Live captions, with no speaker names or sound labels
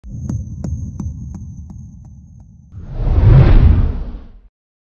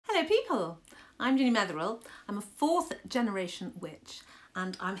Hello, I'm Ginny Metheral. I'm a 4th generation witch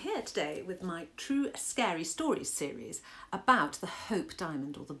and I'm here today with my True Scary Stories series about the Hope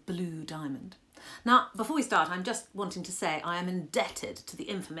Diamond or the Blue Diamond. Now, before we start, I'm just wanting to say I am indebted to the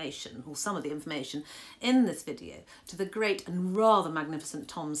information, or some of the information, in this video to the great and rather magnificent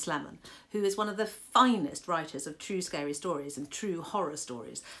Tom Slemen, who is one of the finest writers of true scary stories and true horror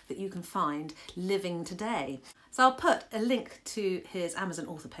stories that you can find living today. So I'll put a link to his Amazon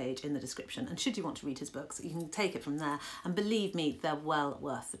author page in the description, and should you want to read his books, you can take it from there, and believe me, they're well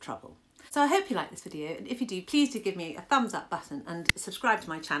worth the trouble. So I hope you like this video, and if you do, please do give me a thumbs up button and subscribe to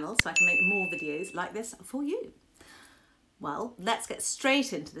my channel so I can make more videos like this for you. Well, let's get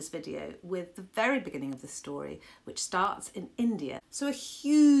straight into this video with the very beginning of the story, which starts in India. So a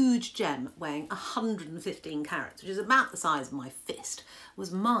huge gem weighing 115 carats, which is about the size of my fist,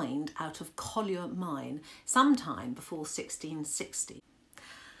 was mined out of Collier mine sometime before 1660.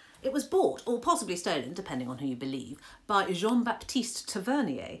 It was bought, or possibly stolen, depending on who you believe, by Jean-Baptiste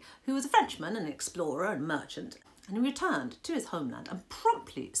Tavernier, who was a Frenchman, an explorer and merchant, and he returned to his homeland and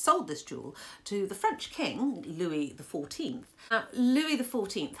promptly sold this jewel to the French king, Louis XIV. Now, Louis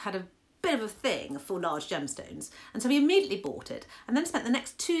XIV had a bit of a thing for large gemstones, and so he immediately bought it and then spent the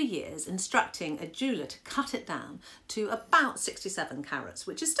next 2 years instructing a jeweller to cut it down to about 67 carats,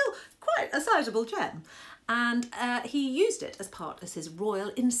 which is still quite a sizable gem. And he used it as part of his royal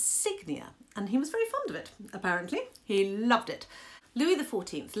insignia, and he was very fond of it, apparently. He loved it. Louis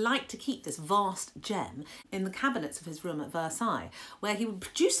XIV liked to keep this vast gem in the cabinets of his room at Versailles, where he would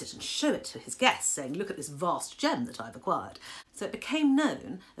produce it and show it to his guests, saying, "Look at this vast gem that I've acquired." So it became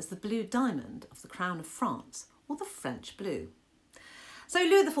known as the Blue Diamond of the Crown of France, or the French Blue. So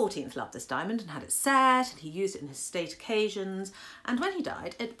Louis XIV loved this diamond and had it set, and he used it in his state occasions, and when he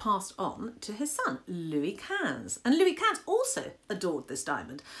died it passed on to his son, Louis XV. And Louis XV also adored this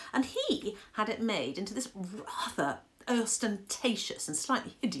diamond, and he had it made into this rather ostentatious and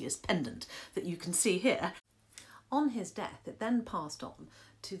slightly hideous pendant that you can see here. On his death it then passed on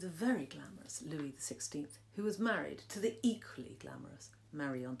to the very glamorous Louis XVI, who was married to the equally glamorous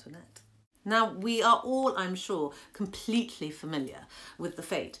Marie Antoinette. Now, we are all, I'm sure, completely familiar with the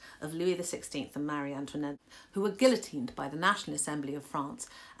fate of Louis XVI and Marie Antoinette, who were guillotined by the National Assembly of France,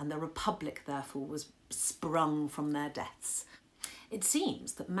 and the Republic, therefore, was sprung from their deaths. It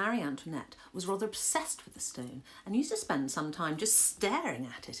seems that Marie Antoinette was rather obsessed with the stone and used to spend some time just staring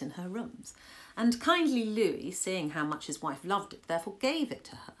at it in her rooms. And kindly Louis, seeing how much his wife loved it, therefore gave it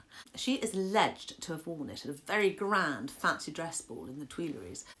to her. She is alleged to have worn it at a very grand fancy dress ball in the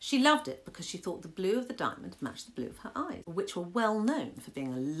Tuileries. She loved it because she thought the blue of the diamond matched the blue of her eyes, which were well known for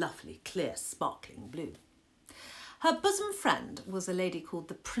being a lovely, clear, sparkling blue. Her bosom friend was a lady called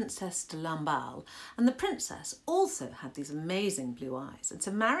the Princess de Lamballe, and the princess also had these amazing blue eyes, and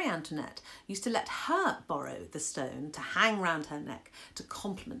so Marie Antoinette used to let her borrow the stone to hang round her neck to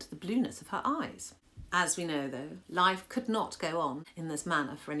complement the blueness of her eyes. As we know, though, life could not go on in this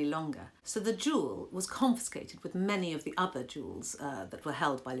manner for any longer, so the jewel was confiscated with many of the other jewels that were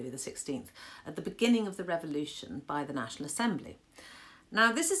held by Louis XVI at the beginning of the Revolution by the National Assembly.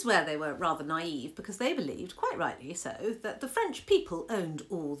 Now, this is where they were rather naive, because they believed, quite rightly so, that the French people owned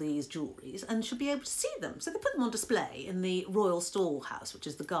all these jewelleries and should be able to see them. So they put them on display in the Royal Storehouse, which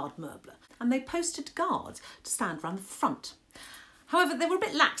is the garde meuble, and they posted guards to stand round the front. However, they were a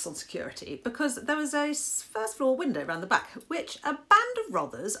bit lax on security because there was a first floor window round the back, which a band of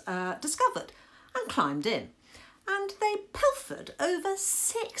robbers discovered and climbed in. And they pilfered over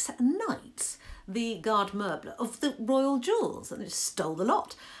 6 nights the garde meuble of the royal jewels, and they just stole the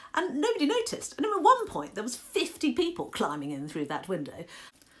lot. And nobody noticed. And at one point there was 50 people climbing in through that window.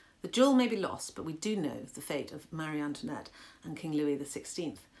 The jewel may be lost, but we do know the fate of Marie Antoinette and King Louis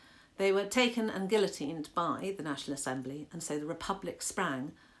XVI. They were taken and guillotined by the National Assembly, and so the Republic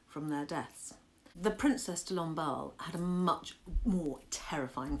sprang from their deaths. The Princess de Lamballe had a much more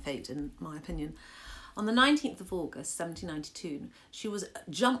terrifying fate, in my opinion. On the 19th of August 1792, she was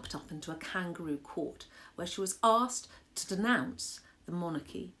jumped up into a kangaroo court, where she was asked to denounce the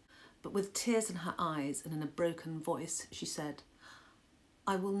monarchy, but with tears in her eyes and in a broken voice, she said,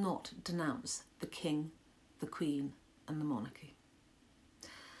 "I will not denounce the king, the queen, and the monarchy."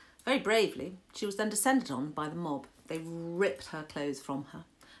 Very bravely, she was then descended on by the mob. They ripped her clothes from her.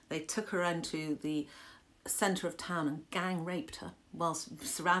 They took her into the centre of town and gang raped her, whilst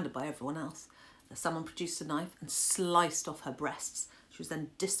surrounded by everyone else. Someone produced a knife and sliced off her breasts. She was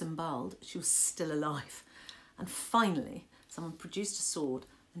then disemboweled. She was still alive. And finally, someone produced a sword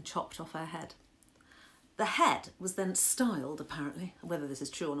and chopped off her head. The head was then styled, apparently. Whether this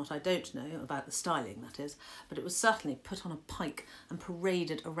is true or not, I don't know about the styling, that is, but it was certainly put on a pike and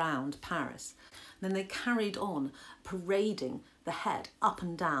paraded around Paris. And then they carried on parading the head up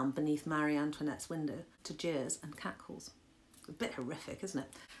and down beneath Marie Antoinette's window to jeers and catcalls. A bit horrific, isn't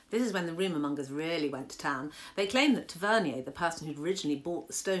it? This is when the rumour mongers really went to town. They claimed that Tavernier, the person who'd originally brought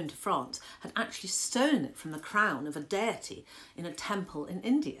the stone to France, had actually stolen it from the crown of a deity in a temple in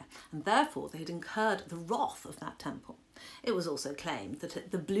India, and therefore they had incurred the wrath of that temple. It was also claimed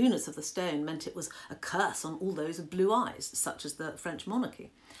that the blueness of the stone meant it was a curse on all those with blue eyes, such as the French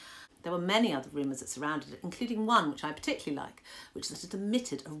monarchy. There were many other rumours that surrounded it, including one which I particularly like, which is that it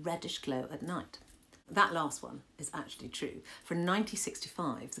emitted a reddish glow at night. That last one is actually true, for in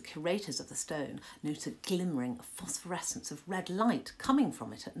 1965 the curators of the stone noted glimmering phosphorescence of red light coming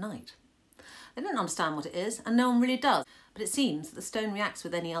from it at night. They don't understand what it is, and no one really does, but it seems that the stone reacts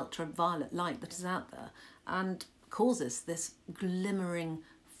with any ultraviolet light that is out there and causes this glimmering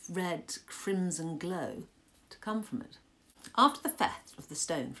red crimson glow to come from it. After the theft of the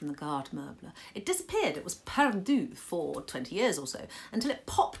stone from the Garde Meuble, it disappeared. It was perdu for 20 years or so, until it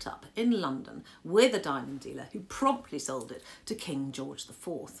popped up in London with a diamond dealer who promptly sold it to King George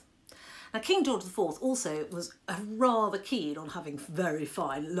IV. Now, King George IV also was rather keen on having very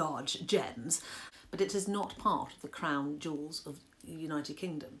fine, large gems, but it is not part of the crown jewels of the United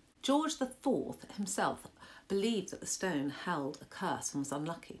Kingdom. George IV himself believed that the stone held a curse and was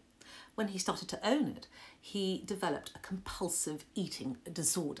unlucky. When he started to own it, he developed a compulsive eating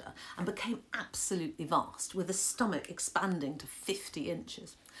disorder and became absolutely vast, with his stomach expanding to 50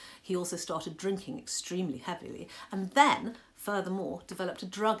 inches. He also started drinking extremely heavily and then, furthermore, developed a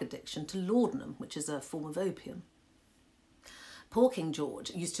drug addiction to laudanum, which is a form of opium. Poor King George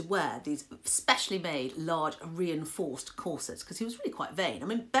used to wear these specially made, large, reinforced corsets because he was really quite vain. I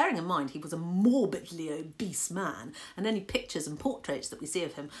mean, bearing in mind he was a morbidly obese man, and any pictures and portraits that we see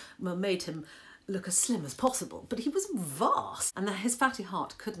of him made him look as slim as possible. But he was vast, and his fatty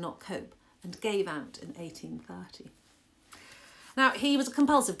heart could not cope and gave out in 1830. Now, he was a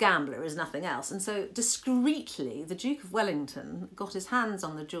compulsive gambler as nothing else, and so discreetly the Duke of Wellington got his hands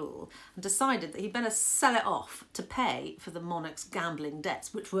on the jewel and decided that he'd better sell it off to pay for the monarch's gambling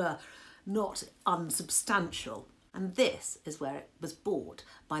debts, which were not unsubstantial. And this is where it was bought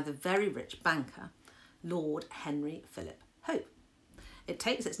by the very rich banker, Lord Henry Philip Hope. It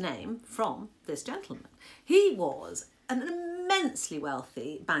takes its name from this gentleman. He was an immensely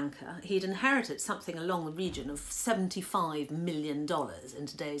wealthy banker. He'd inherited something along the region of $75 million in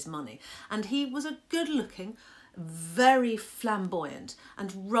today's money. And he was a good-looking, very flamboyant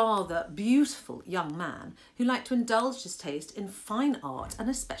and rather beautiful young man who liked to indulge his taste in fine art and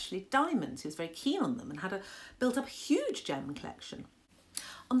especially diamonds. He was very keen on them and had built up a huge gem collection.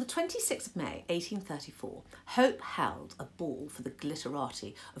 On the 26th of May 1834, Hope held a ball for the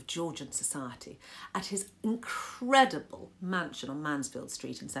glitterati of Georgian society at his incredible mansion on Mansfield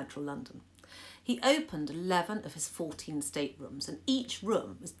Street in central London. He opened 11 of his 14 staterooms, and each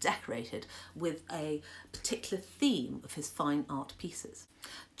room was decorated with a particular theme of his fine art pieces.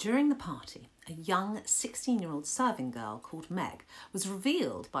 During the party, a young 16-year-old serving girl called Meg was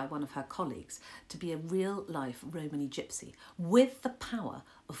revealed by one of her colleagues to be a real-life Romany gypsy with the power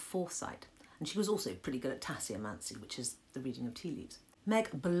of foresight. And she was also pretty good at tasseomancy, which is the reading of tea leaves. Meg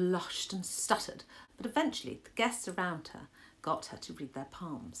blushed and stuttered, but eventually the guests around her got her to read their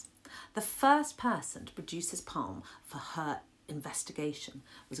palms. The first person to produce his palm for her investigation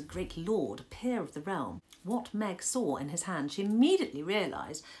was a great lord, a peer of the realm. What Meg saw in his hand, she immediately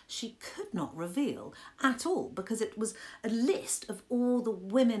realised she could not reveal at all, because it was a list of all the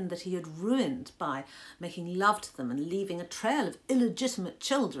women that he had ruined by making love to them and leaving a trail of illegitimate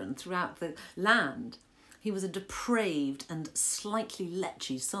children throughout the land. He was a depraved and slightly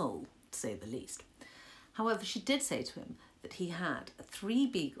lechy soul, to say the least. However, she did say to him that he had 3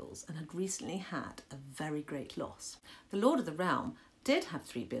 beagles and had recently had a very great loss. The Lord of the Realm did have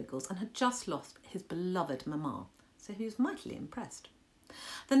 3 beagles and had just lost his beloved mamma, so he was mightily impressed.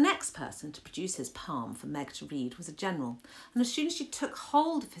 The next person to produce his palm for Meg to read was a general, and as soon as she took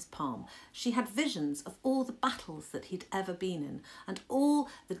hold of his palm, she had visions of all the battles that he'd ever been in and all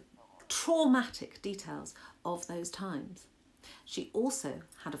the traumatic details of those times. She also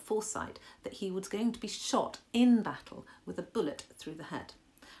had a foresight that he was going to be shot in battle with a bullet through the head.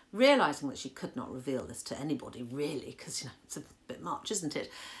 Realising that she could not reveal this to anybody, really, because, it's a bit much, isn't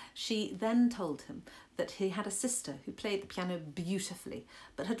it? She then told him that he had a sister who played the piano beautifully,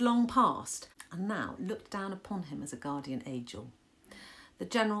 but had long passed, and now looked down upon him as a guardian angel. The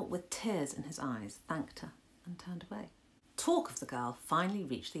general, with tears in his eyes, thanked her and turned away. Talk of the girl finally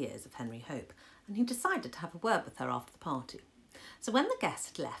reached the ears of Henry Hope, and he decided to have a word with her after the party. So when the guests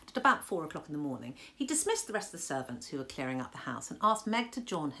had left at about 4 o'clock in the morning, he dismissed the rest of the servants who were clearing up the house and asked Meg to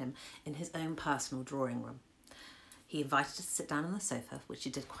join him in his own personal drawing room. He invited her to sit down on the sofa, which she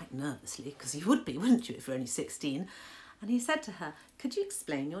did quite nervously, because you would be, wouldn't you, if you're only 16, and he said to her, "Could you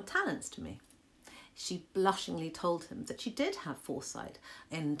explain your talents to me?" She blushingly told him that she did have foresight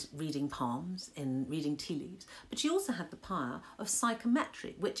in reading palms, in reading tea leaves, but she also had the power of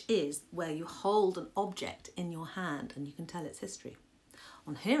psychometry, which is where you hold an object in your hand and you can tell its history.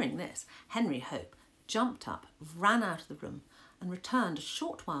 On hearing this, Henry Hope jumped up, ran out of the room and returned a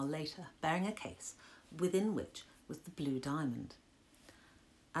short while later bearing a case within which was the blue diamond.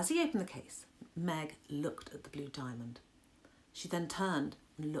 As he opened the case, Meg looked at the blue diamond. She then turned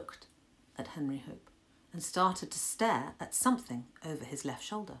and looked at Henry Hope and started to stare at something over his left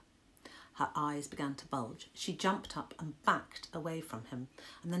shoulder. Her eyes began to bulge. She jumped up and backed away from him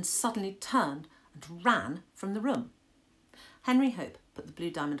and then suddenly turned and ran from the room. Henry Hope put the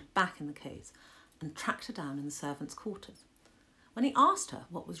blue diamond back in the case and tracked her down in the servants' quarters. When he asked her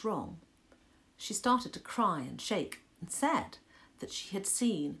what was wrong, she started to cry and shake and said that she had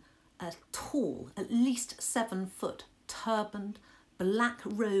seen a tall, at least 7-foot, turbaned,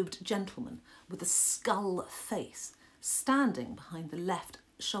 black-robed gentleman with a skull face standing behind the left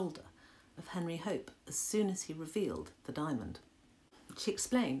shoulder of Henry Hope as soon as he revealed the diamond. She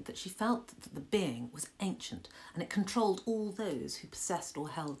explained that she felt that the being was ancient and it controlled all those who possessed or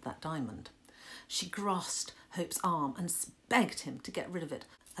held that diamond. She grasped Hope's arm and begged him to get rid of it,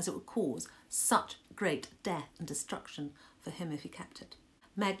 as it would cause such great death and destruction for him if he kept it.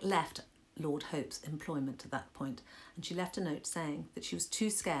 Meg left Lord Hope's employment at that point, and she left a note saying that she was too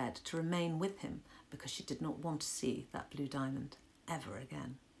scared to remain with him because she did not want to see that blue diamond ever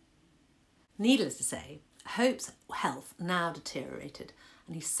again. Needless to say, Hope's health now deteriorated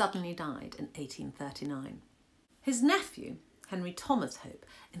and he suddenly died in 1839. His nephew, Henry Thomas Hope,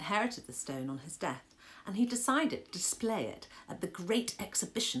 inherited the stone on his death, and he decided to display it at the Great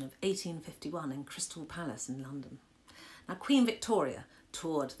Exhibition of 1851 in Crystal Palace in London. Now, Queen Victoria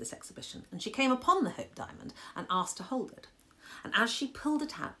toured this exhibition and she came upon the Hope diamond and asked to hold it. And as she pulled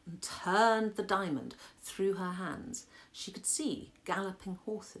it out and turned the diamond through her hands, she could see galloping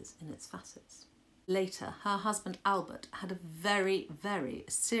horses in its facets. Later, her husband Albert had a very, very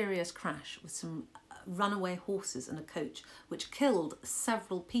serious crash with some runaway horses and a coach, which killed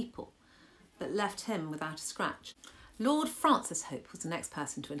several people, but left him without a scratch. Lord Francis Hope was the next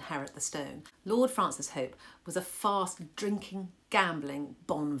person to inherit the stone. Lord Francis Hope was a fast-drinking, gambling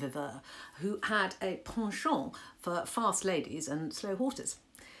bon vivant who had a penchant for fast ladies and slow horses.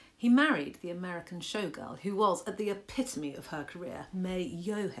 He married the American showgirl who was at the epitome of her career, May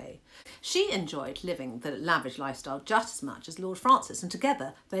Yohe. She enjoyed living the lavish lifestyle just as much as Lord Francis, and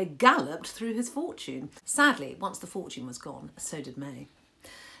together they galloped through his fortune. Sadly, once the fortune was gone, so did May.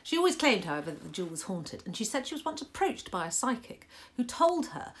 She always claimed, however, that the jewel was haunted, and she said she was once approached by a psychic who told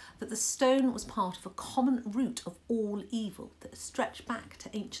her that the stone was part of a common root of all evil that stretched back to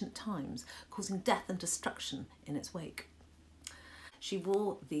ancient times, causing death and destruction in its wake. She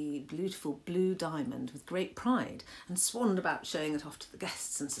wore the beautiful blue diamond with great pride and swanned about showing it off to the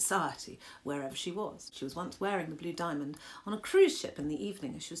guests and society wherever she was. She was once wearing the blue diamond on a cruise ship in the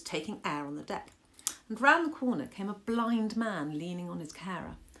evening as she was taking air on the deck. And round the corner came a blind man leaning on his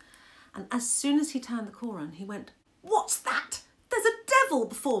carer. And as soon as he turned the corner, he went, "What's that? There's a devil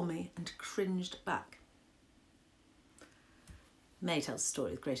before me," and cringed back. May tells the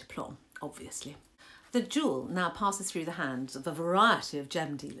story with great aplomb, obviously. The jewel now passes through the hands of a variety of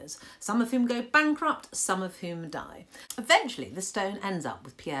gem dealers, some of whom go bankrupt, some of whom die. Eventually, the stone ends up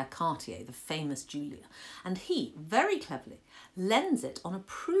with Pierre Cartier, the famous jeweller, and he, very cleverly, lends it on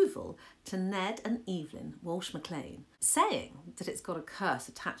approval to Ned and Evelyn Walsh-McLean, saying that it's got a curse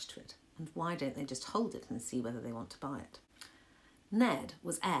attached to it, and why don't they just hold it and see whether they want to buy it. Ned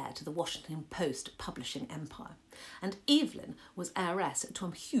was heir to the Washington Post publishing empire, and Evelyn was heiress to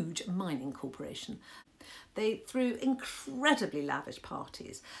a huge mining corporation. They threw incredibly lavish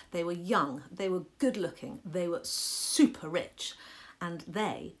parties. They were young, they were good looking, they were super rich, and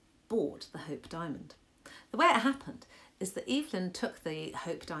they bought the Hope diamond. The way it happened is that Evelyn took the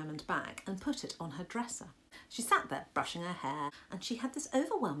Hope diamond back and put it on her dresser. She sat there brushing her hair, and she had this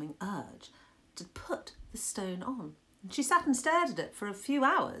overwhelming urge to put the stone on. And she sat and stared at it for a few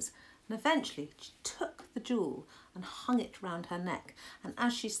hours, and eventually she took the jewel and hung it round her neck. And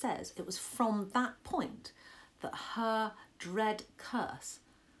as she says, it was from that point that her dread curse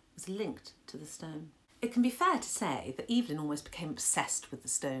was linked to the stone. It can be fair to say that Evelyn almost became obsessed with the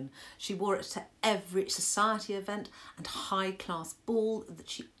stone. She wore it to every society event and high-class ball that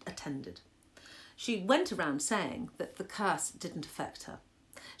she attended. She went around saying that the curse didn't affect her.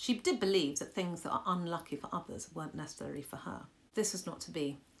 She did believe that things that are unlucky for others weren't necessarily for her. This was not to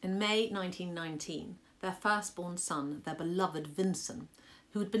be. In May 1919, their firstborn son, their beloved Vincent,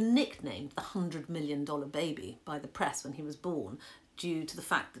 who had been nicknamed the $100 million baby by the press when he was born due to the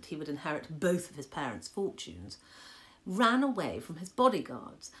fact that he would inherit both of his parents' fortunes, ran away from his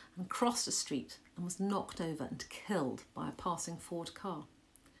bodyguards and crossed a street and was knocked over and killed by a passing Ford car.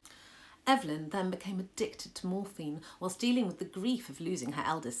 Evelyn then became addicted to morphine whilst dealing with the grief of losing her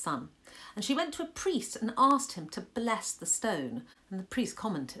eldest son, and she went to a priest and asked him to bless the stone, and the priest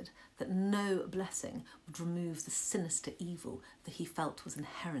commented that no blessing would remove the sinister evil that he felt was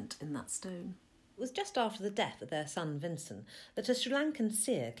inherent in that stone. It was just after the death of their son Vincent that a Sri Lankan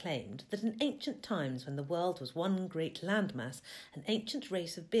seer claimed that in ancient times, when the world was one great landmass, an ancient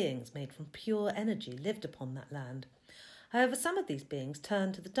race of beings made from pure energy lived upon that land. However, some of these beings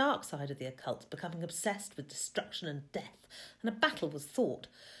turned to the dark side of the occult, becoming obsessed with destruction and death, and a battle was fought.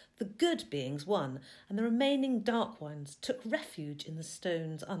 The good beings won, and the remaining dark ones took refuge in the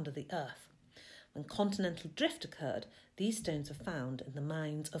stones under the earth. When continental drift occurred, these stones were found in the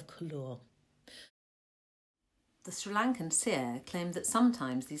mines of Kulur. The Sri Lankan seer claimed that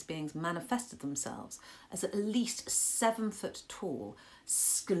sometimes these beings manifested themselves as at least 7 foot tall,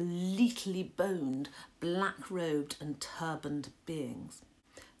 skeletally boned, black-robed and turbaned beings,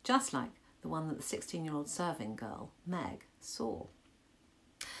 just like the one that the 16-year-old serving girl, Meg, saw.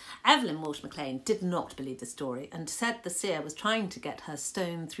 Evelyn Walsh McLean did not believe the story and said the seer was trying to get her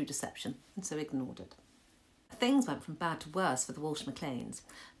stone through deception, and so ignored it. Things went from bad to worse for the Walsh McLeans.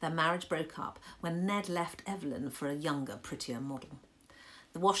 Their marriage broke up when Ned left Evelyn for a younger, prettier model.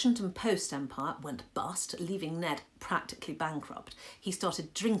 The Washington Post empire went bust, leaving Ned practically bankrupt. He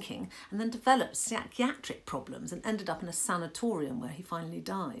started drinking and then developed psychiatric problems and ended up in a sanatorium where he finally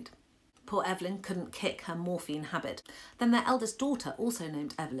died. Poor Evelyn couldn't kick her morphine habit. Then their eldest daughter, also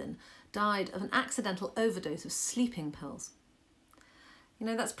named Evelyn, died of an accidental overdose of sleeping pills. You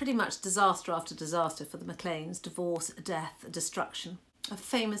know, that's pretty much disaster after disaster for the McLeans. Divorce, death, destruction. A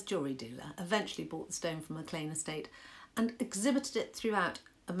famous jewellery dealer eventually bought the stone from McLean estate and exhibited it throughout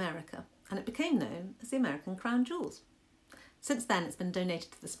America, and it became known as the American Crown Jewels. Since then, it's been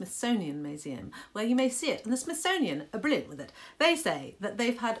donated to the Smithsonian Museum, where you may see it, and the Smithsonian are brilliant with it. They say that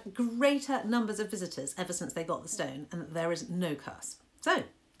they've had greater numbers of visitors ever since they got the stone, and that there is no curse. So,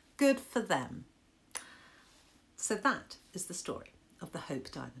 good for them. So that is the story of the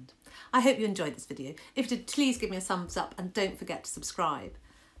Hope Diamond. I hope you enjoyed this video. If you did, please give me a thumbs up and don't forget to subscribe.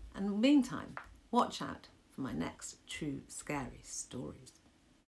 And meantime, watch out for my next true scary stories.